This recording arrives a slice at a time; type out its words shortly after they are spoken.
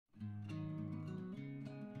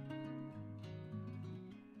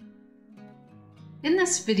In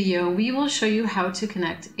this video, we will show you how to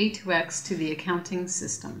connect A2X to the accounting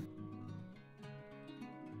system.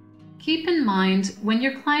 Keep in mind, when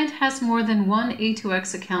your client has more than one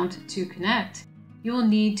A2X account to connect, you will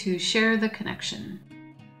need to share the connection.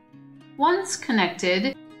 Once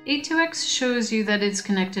connected, A2X shows you that it's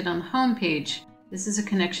connected on the home page. This is a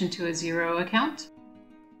connection to a Xero account.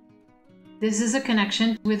 This is a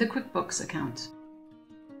connection with a QuickBooks account.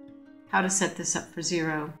 How to set this up for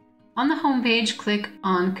Xero. On the home page, click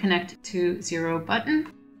on Connect to Xero button.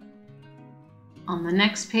 On the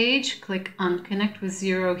next page, click on Connect with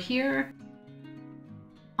Xero here.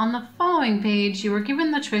 On the following page, you are given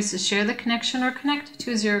the choice to share the connection or connect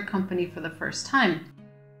to a Xero company for the first time.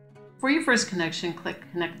 For your first connection, click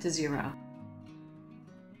Connect to Xero.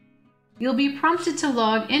 You'll be prompted to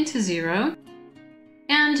log into Xero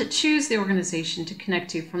and choose the organization to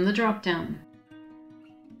connect to from the drop-down.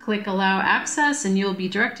 Click Allow Access and you'll be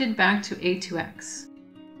directed back to A2X.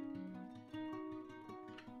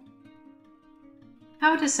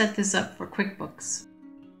 How to set this up for QuickBooks.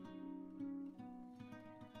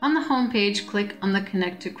 On the home page, click on the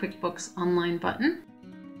Connect to QuickBooks Online button.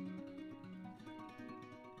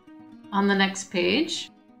 On the next page,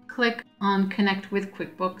 click on Connect with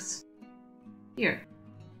QuickBooks here.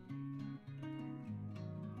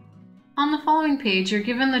 On the following page, you're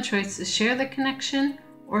given the choice to share the connection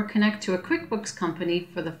or connect to a QuickBooks company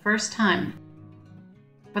for the first time.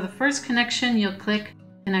 For the first connection, you'll click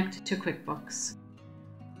Connect to QuickBooks.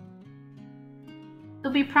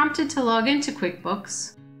 You'll be prompted to log into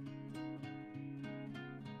QuickBooks.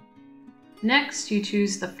 Next, you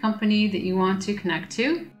choose the company that you want to connect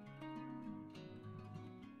to.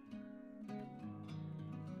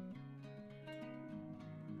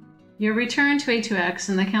 You're returned to A2X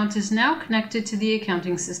and the account is now connected to the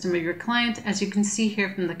accounting system of your client, as you can see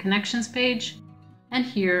here from the Connections page and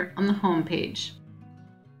here on the Home page.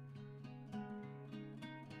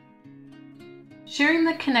 Sharing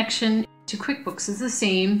the connection to QuickBooks is the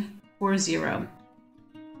same for Xero.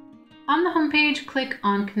 On the Home page, click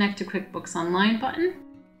on Connect to QuickBooks Online button.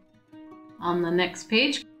 On the next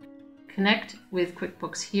page, connect with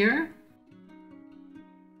QuickBooks here.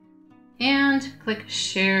 And click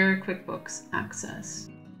Share QuickBooks Access.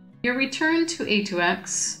 You're returned to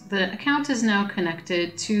A2X. The account is now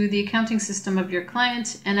connected to the accounting system of your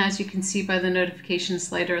client, and as you can see by the notification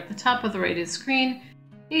slider at the top of the right of the screen,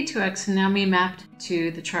 A2X can now be mapped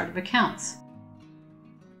to the chart of accounts.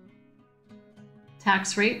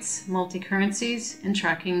 Tax rates, multi-currencies, and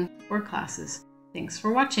tracking for classes. Thanks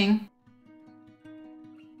for watching.